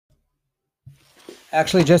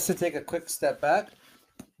Actually, just to take a quick step back,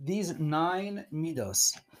 these 9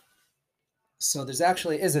 midos. So there's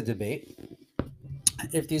actually is a debate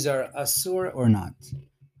if these are asur or not.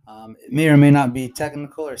 It may or may not be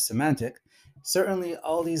technical or semantic. Certainly,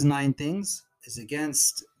 all these 9 things is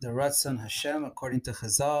against the Ratzon Hashem according to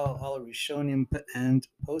Chazal, all Rishonim, and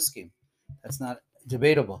Poskim. That's not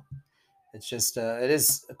debatable. It's just it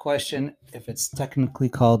is a question if it's technically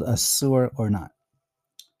called asur or not.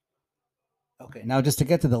 Okay, now just to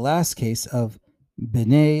get to the last case of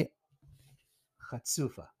B'nai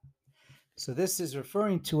Chatzufa. So this is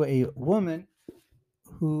referring to a woman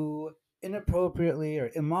who inappropriately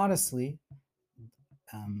or immodestly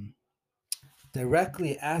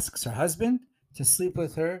directly asks her husband to sleep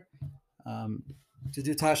with her, to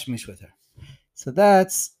do tashmish with her. So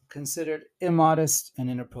that's considered immodest and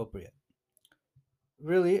inappropriate.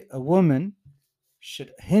 Really, a woman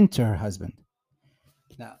should hint to her husband.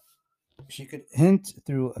 Now, she could hint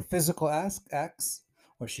through a physical acts,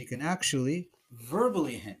 or she can actually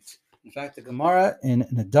verbally hint. In fact, the Gemara in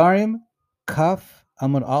Nadarim, Kaf,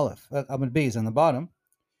 Amud Aleph, Amud Beis on the bottom,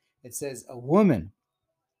 it says a woman,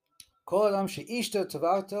 Kol Adam she'ishto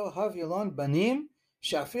tovato hav yalon banim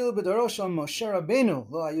she'afilu b'daro shel Moshe Rabbeinu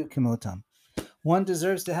lo hayu kimotam. One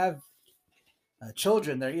deserves to have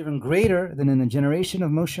children that are even greater than in the generation of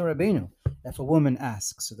Moshe Rabbeinu, if a woman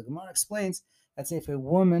asks. So the Gemara explains that's if a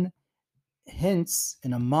woman hints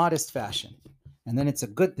in a modest fashion, and then it's a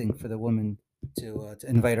good thing for the woman to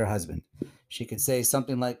invite her husband. She could say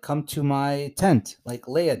something like, "Come to my tent," like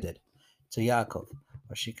Leah did to Yaakov,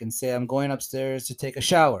 or she can say, "I'm going upstairs to take a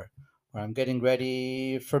shower," or "I'm getting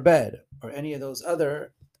ready for bed," or any of those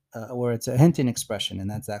other where it's a hinting expression, and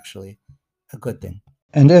that's actually a good thing.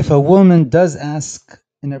 And if a woman does ask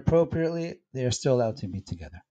inappropriately, they are still allowed to be together.